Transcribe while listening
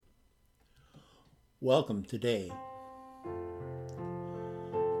Welcome today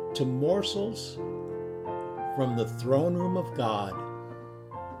to Morsels from the Throne Room of God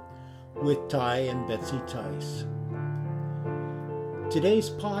with Ty and Betsy Tice.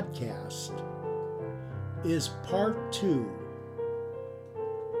 Today's podcast is part 2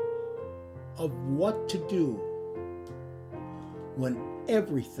 of what to do when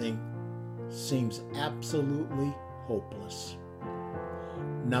everything seems absolutely hopeless.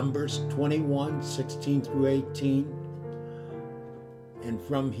 Numbers 21, 16 through 18. And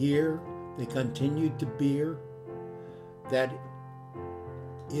from here, they continued to bear. That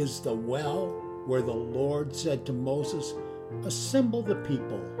is the well where the Lord said to Moses, "Assemble the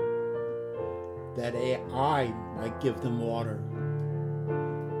people, that I might give them water."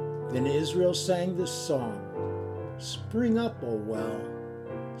 Then Israel sang this song, "Spring up, O well,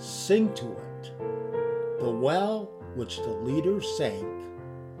 sing to it. The well which the leaders sank,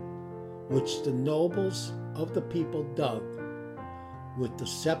 which the nobles of the people dug with the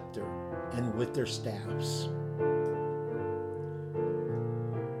scepter and with their staffs."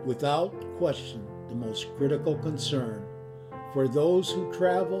 Without question, the most critical concern for those who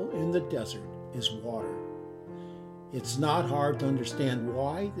travel in the desert is water. It's not hard to understand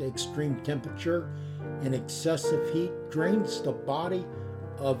why the extreme temperature and excessive heat drains the body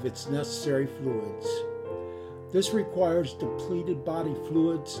of its necessary fluids. This requires depleted body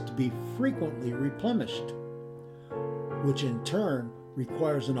fluids to be frequently replenished, which in turn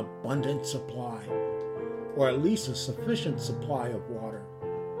requires an abundant supply, or at least a sufficient supply of water.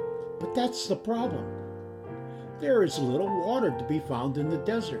 But that's the problem. There is little water to be found in the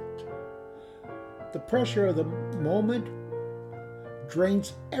desert. The pressure of the moment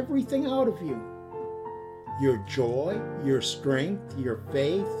drains everything out of you. Your joy, your strength, your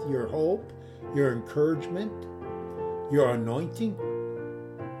faith, your hope, your encouragement, your anointing,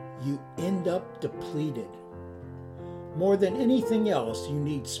 you end up depleted. More than anything else, you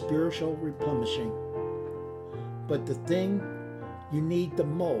need spiritual replenishing. But the thing you need the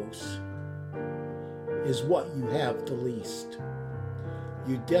most is what you have the least.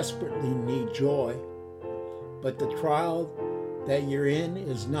 You desperately need joy, but the trial that you're in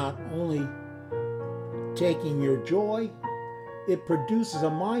is not only taking your joy, it produces a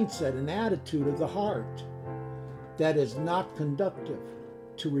mindset and attitude of the heart that is not conducive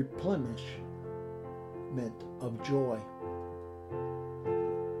to replenishment of joy.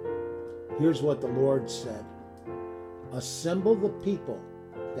 Here's what the Lord said: "Assemble the people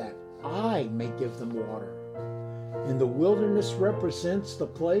that I may give them water." And the wilderness represents the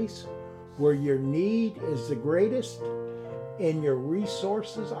place where your need is the greatest and your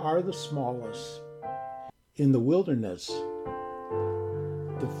resources are the smallest. In the wilderness,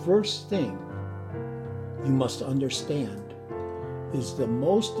 the first thing you must understand is the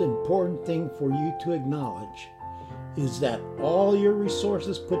most important thing for you to acknowledge is that all your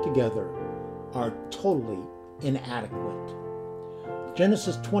resources put together are totally inadequate.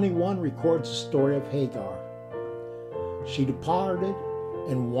 Genesis 21 records the story of Hagar. She departed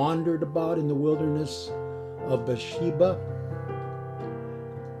and wandered about in the wilderness of Beersheba,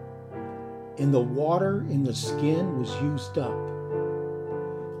 and the water in the skin was used up.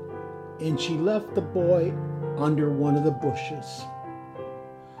 And she left the boy under one of the bushes.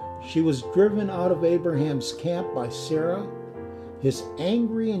 She was driven out of Abraham's camp by Sarah, his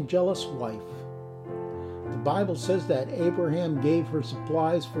angry and jealous wife. The Bible says that Abraham gave her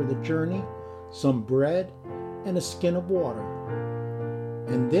supplies for the journey, some bread and a skin of water.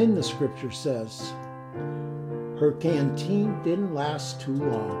 And then the scripture says, her canteen didn't last too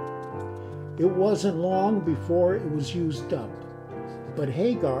long. It wasn't long before it was used up. But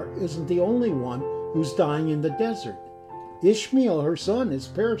Hagar isn't the only one who's dying in the desert. Ishmael, her son, is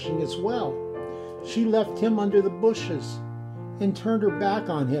perishing as well. She left him under the bushes and turned her back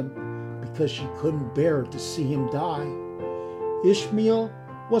on him because she couldn't bear to see him die. Ishmael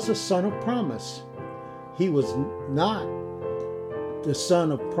was a son of promise. He was not the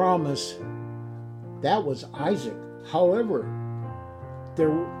son of promise. That was Isaac. However,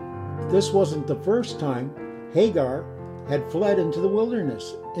 this wasn't the first time Hagar had fled into the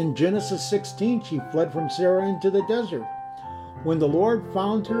wilderness. In Genesis 16, she fled from Sarah into the desert. When the Lord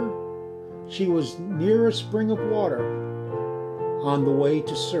found her, she was near a spring of water on the way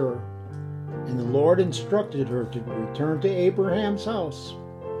to Shur, and the Lord instructed her to return to Abraham's house.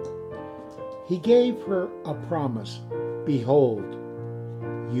 He gave her a promise: "Behold,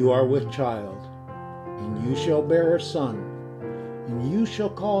 you are with child, and you shall bear a son, and you shall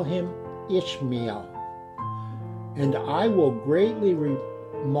call him Ishmael. And I will greatly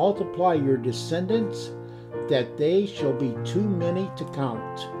multiply your descendants, that they shall be too many to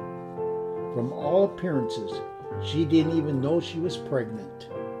count." From all appearances, she didn't even know she was pregnant.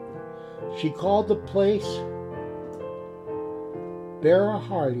 She called the place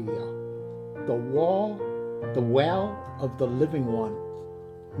Berahalia, the well of the living one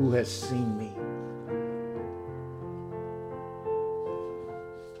who has seen me.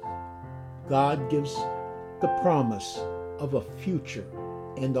 God gives the promise of a future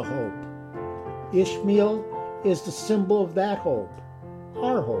and a hope. Ishmael is the symbol of that hope,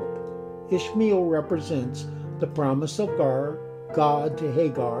 our hope. Ishmael represents the promise of God to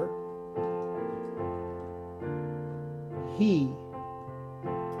Hagar. He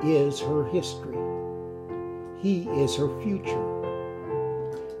is her history. He is her future.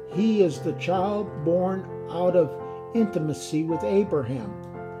 He is the child born out of intimacy with Abraham,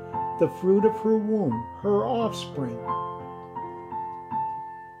 the fruit of her womb, her offspring.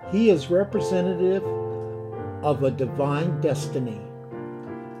 He is representative of a divine destiny,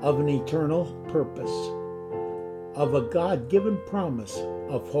 of an eternal purpose, of a God-given promise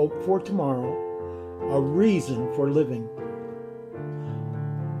of hope for tomorrow, a reason for living.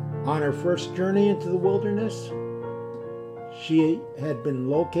 On her first journey into the wilderness, she had been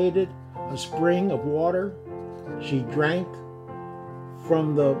located a spring of water. She drank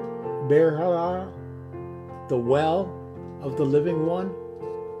from the Berhala, the well of the living one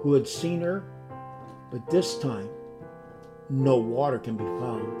who had seen her, but this time no water can be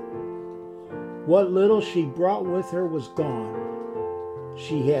found. What little she brought with her was gone.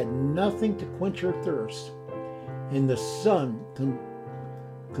 She had nothing to quench her thirst, and the sun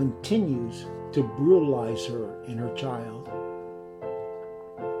continues to brutalize her and her child.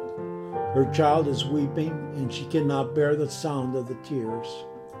 Her child is weeping, and she cannot bear the sound of the tears.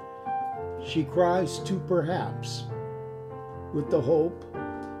 She cries too, perhaps, with the hope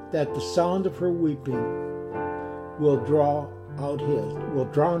that the sound of her weeping will drown out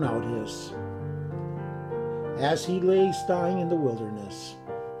his. As he lays dying in the wilderness,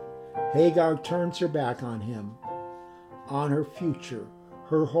 Hagar turns her back on him, on her future,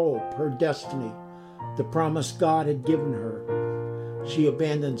 her hope, her destiny, the promise God had given her. She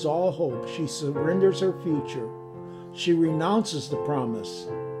abandons all hope. She surrenders her future. She renounces the promise.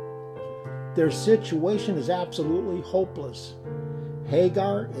 Their situation is absolutely hopeless.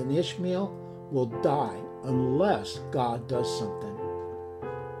 Hagar and Ishmael will die unless God does something.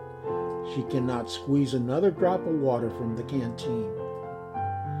 She cannot squeeze another drop of water from the canteen.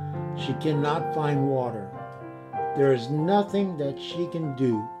 She cannot find water. There is nothing that she can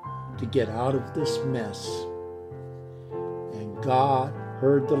do to get out of this mess. And God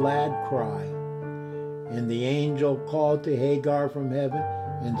heard the lad cry, and the angel called to Hagar from heaven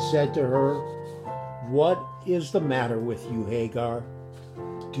and said to her, "What is the matter with you, Hagar?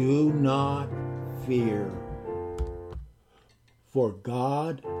 Do not fear. For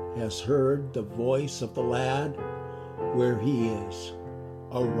God has heard the voice of the lad where he is.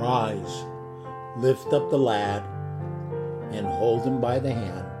 Arise, lift up the lad, and hold him by the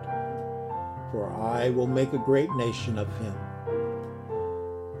hand, for I will make a great nation of him."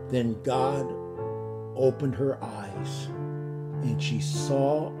 Then God opened her eyes, and she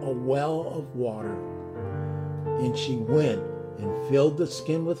saw a well of water. And she went and filled the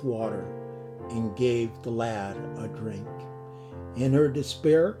skin with water and gave the lad a drink. In her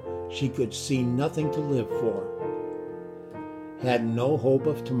despair, she could see nothing to live for, had no hope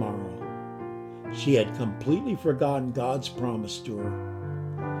of tomorrow. She had completely forgotten God's promise to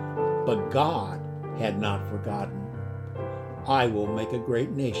her. But God had not forgotten. I will make a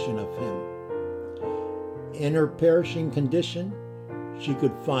great nation of him. In her perishing condition, she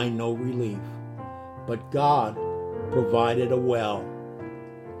could find no relief. But God provided a well.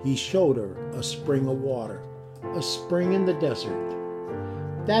 He showed her a spring of water, a spring in the desert.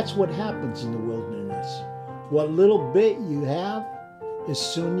 That's what happens in the wilderness. What little bit you have is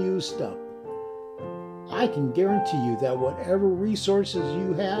soon used up. I can guarantee you that whatever resources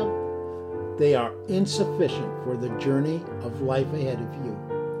you have, they are insufficient for the journey of life ahead of you.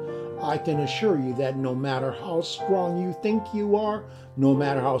 I can assure you that no matter how strong you think you are, no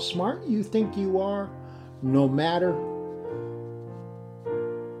matter how smart you think you are, no matter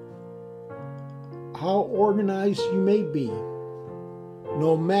how organized you may be,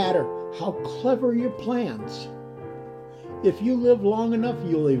 no matter how clever your plans, if you live long enough,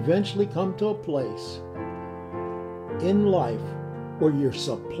 you'll eventually come to a place in life where your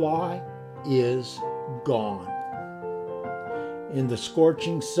supply is gone. In the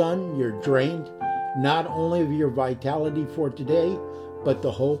scorching sun, you're drained not only of your vitality for today, but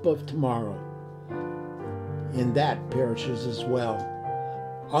the hope of tomorrow. And that perishes as well.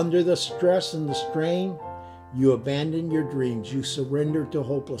 Under the stress and the strain, you abandon your dreams. You surrender to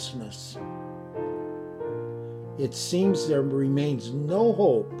hopelessness. it seems there remains no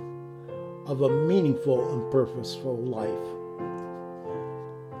hope of a meaningful and purposeful life.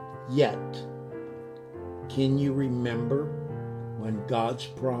 Yet, can you remember when God's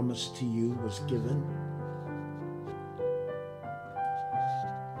promise to you was given?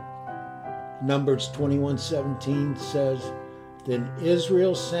 Numbers 21:17 says, "Then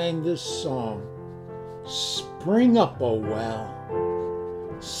Israel sang this song, 'Spring up, O well,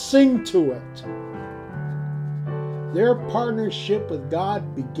 sing to it.'" Their partnership with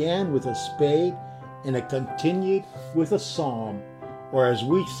God began with a spade and it continued with a psalm, or as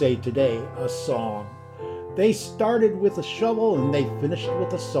we say today, a song. They started with a shovel and they finished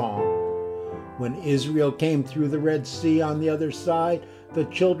with a song. When Israel came through the Red Sea on the other side, the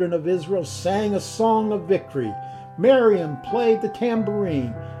children of Israel sang a song of victory. Miriam played the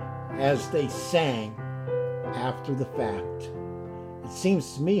tambourine as they sang after the fact. It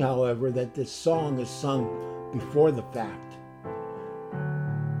seems to me, however, that this song is sung before the fact.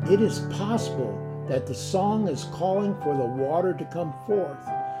 It is possible that the song is calling for the water to come forth.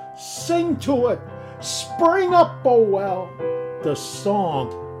 Sing to it, spring up, O well. The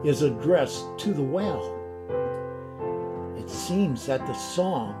song is addressed to the well. It seems that the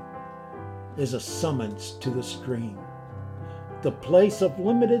song is a summons to the stream, the place of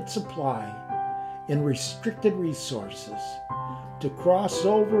limited supply and restricted resources, to cross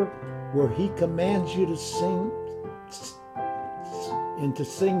over where he commands you to sing, and to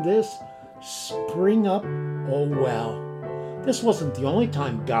sing this, spring up, O well. This wasn't the only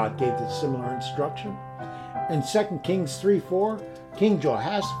time God gave this similar instruction. In 2 Kings 3:4, King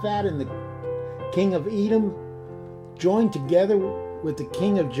Jehoshaphat and the king of Edom joined together with the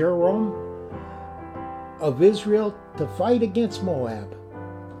king of Jeroboam of Israel to fight against Moab.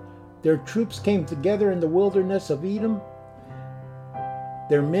 Their troops came together in the wilderness of Edom.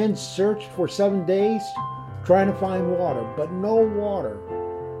 Their men searched for 7 days trying to find water, but no water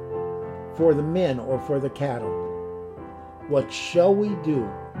for the men or for the cattle. What shall we do?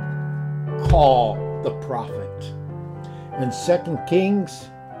 Call the prophet. In 2 Kings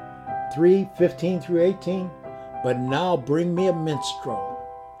 3:15 through 18, "But now bring me a minstrel."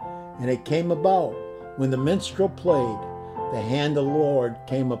 And it came about, when the minstrel played, the hand of the Lord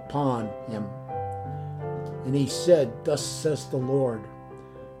came upon him. And he said, "Thus says the Lord,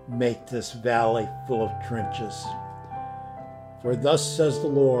 make this valley full of trenches. For thus says the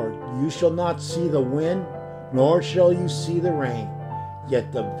Lord, you shall not see the wind, nor shall you see the rain,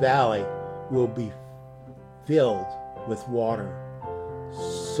 yet the valley will be filled with water,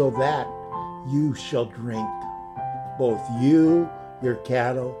 so that you shall drink, both you, your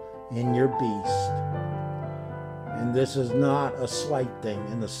cattle, and your beast. And this is not a slight thing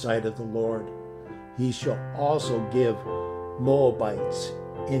in the sight of the Lord. He shall also give Moabites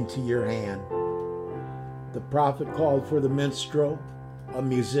into your hand." The prophet called for the minstrel, a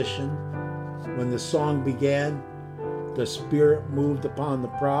musician. When the song began, the Spirit moved upon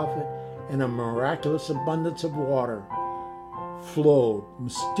the prophet, and a miraculous abundance of water flowed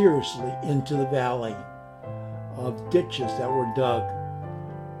mysteriously into the valley of ditches that were dug,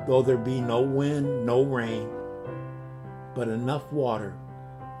 though there be no wind, no rain, but enough water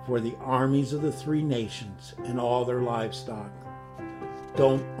for the armies of the 3 nations and all their livestock.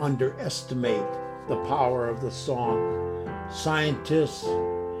 Don't underestimate the power of the song. Scientists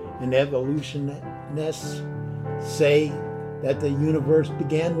and evolutionists say that the universe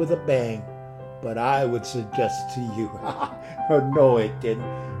began with a bang, but I would suggest to you, no, it didn't.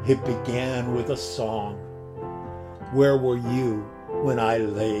 It began with a song. Where were you when I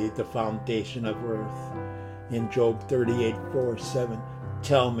laid the foundation of earth? In Job 38:4-7,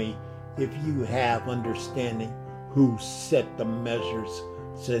 tell me if you have understanding, who set the measures,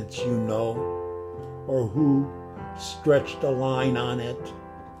 since you know, or who stretched a line on it,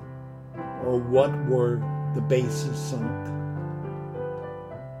 or what were the bases sunk,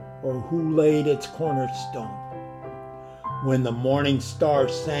 or who laid its cornerstone? When the morning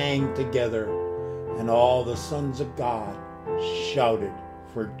stars sang together, and all the sons of God shouted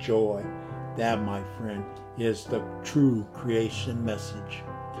for joy. That, my friend, is the true creation message.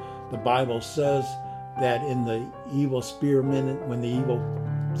 The Bible says that in the evil spirit, when the evil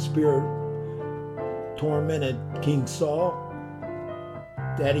spirit tormented King Saul,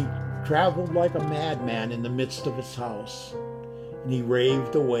 that he traveled like a madman in the midst of his house, and he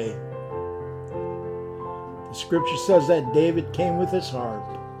raved away. The scripture says that David came with his harp.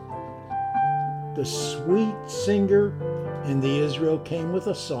 The sweet singer in the Israel came with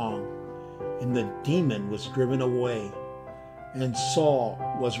a song, and the demon was driven away, and Saul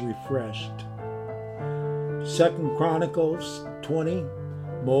was refreshed. 2 Chronicles 20,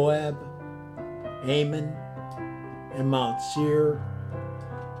 Moab, Ammon, and Mount Seir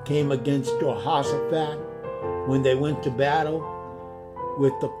came against Jehoshaphat when they went to battle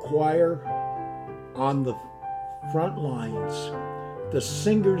with the choir on the front lines. The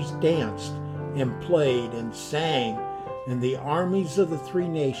singers danced and played and sang, and the armies of the three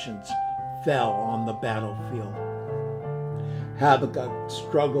nations fell on the battlefield. Habakkuk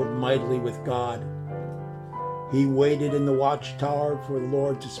struggled mightily with God. He waited in the watchtower for the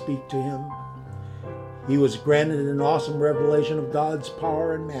Lord to speak to him. He was granted an awesome revelation of God's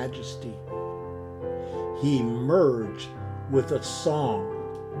power and majesty. He emerged with a song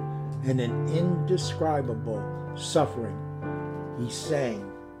and an indescribable suffering. He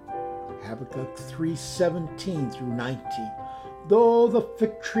sang Habakkuk 3:17 through 19. Though the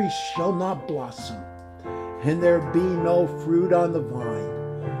fig tree shall not blossom, and there be no fruit on the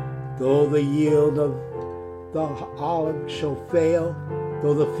vine, though the yield of the olive shall fail,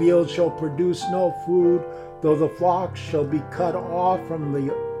 though the field shall produce no food, though the flock shall be cut off from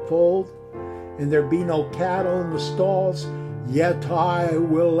the fold, and there be no cattle in the stalls, yet I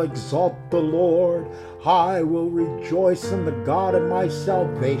will exalt the Lord. I will rejoice in the God of my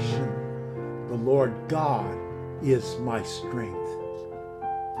salvation. The Lord God is my strength.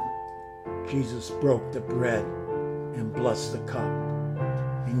 Jesus broke the bread and blessed the cup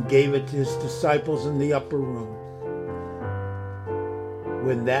and gave it to his disciples in the upper room.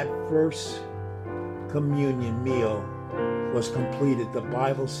 When that first communion meal was completed, the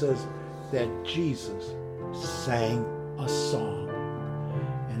Bible says that Jesus sang a song.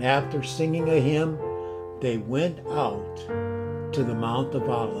 And after singing a hymn, they went out to the Mount of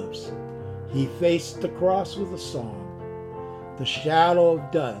Olives. He faced the cross with a song. The shadow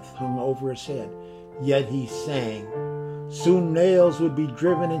of death hung over his head, yet he sang. Soon nails would be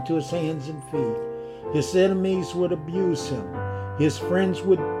driven into his hands and feet. His enemies would abuse him. His friends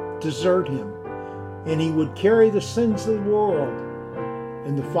would desert him. And he would carry the sins of the world.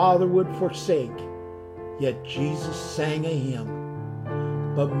 And the Father would forsake. Yet Jesus sang a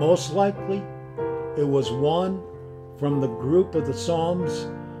hymn. But most likely, it was one from the group of the Psalms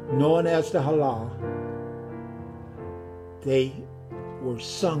known as the Hallel. They were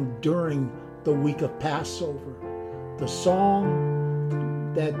sung during the week of Passover. The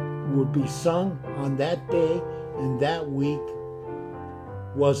song that would be sung on that day and that week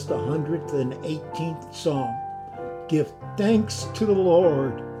was the 118th Psalm. Give thanks to the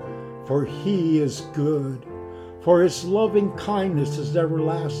Lord, for he is good, for his loving kindness is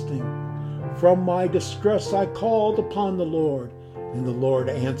everlasting. From my distress I called upon the Lord, and the Lord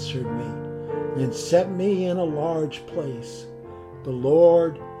answered me and set me in a large place. The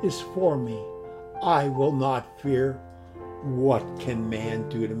Lord is for me. I will not fear. What can man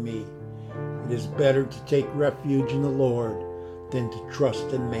do to me? It is better to take refuge in the Lord than to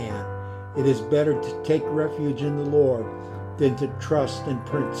trust in man. It is better to take refuge in the Lord than to trust in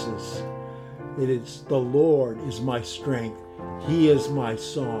princes. It is the Lord is my strength. He is my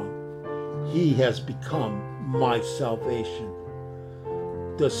song. He has become my salvation.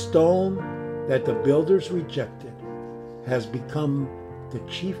 The stone that the builders rejected has become the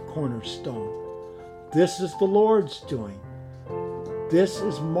chief cornerstone. This is the Lord's doing. This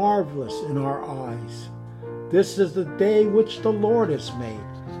is marvelous in our eyes. This is the day which the Lord has made.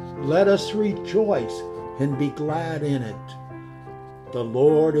 Let us rejoice and be glad in it. The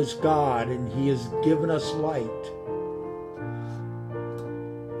Lord is God, and he has given us light.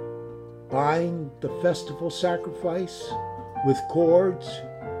 Bind the festival sacrifice with cords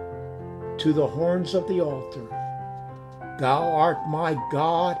to the horns of the altar. Thou art my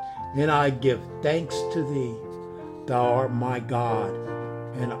God, and I give thanks to thee. Thou art my God,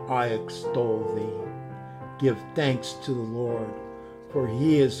 and I extol thee. Give thanks to the Lord, for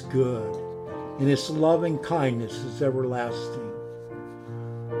he is good, and his loving kindness is everlasting.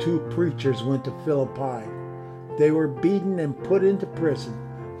 2 preachers went to Philippi. They were beaten and put into prison,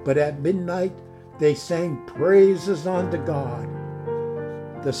 but at midnight they sang praises unto God.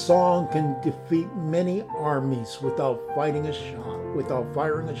 The song can defeat many armies without firing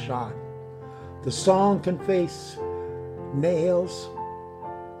a shot. The song can face nails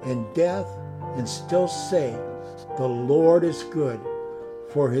and death and still say, the Lord is good,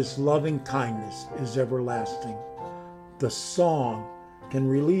 for his loving kindness is everlasting. The song can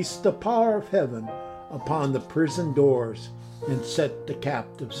release the power of heaven upon the prison doors and set the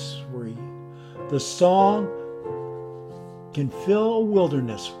captives free. The song can fill a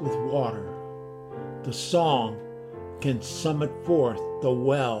wilderness with water. The song can summon forth the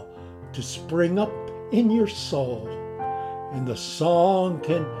well to spring up in your soul. And the song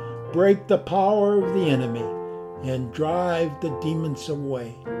can break the power of the enemy and drive the demons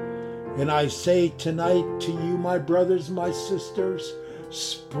away. And I say tonight to you, my brothers, my sisters,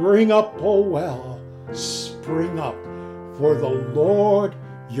 spring up, O well, spring up. For the Lord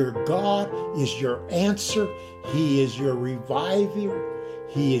your God is your answer. He is your reviver.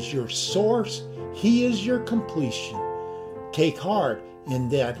 He is your source. He is your completion. Take heart in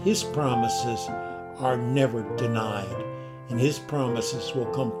that his promises are never denied, and his promises will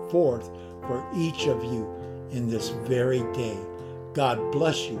come forth for each of you in this very day. God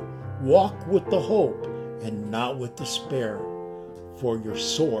bless you. Walk with the hope and not with despair, for your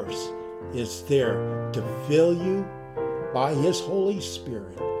source is there to fill you by his Holy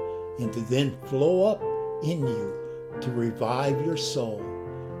Spirit and to then flow up in you to revive your soul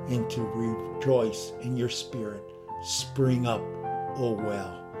and to rejoice in your spirit. Spring up, oh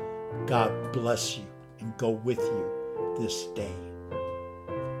well. God bless you and go with you this day.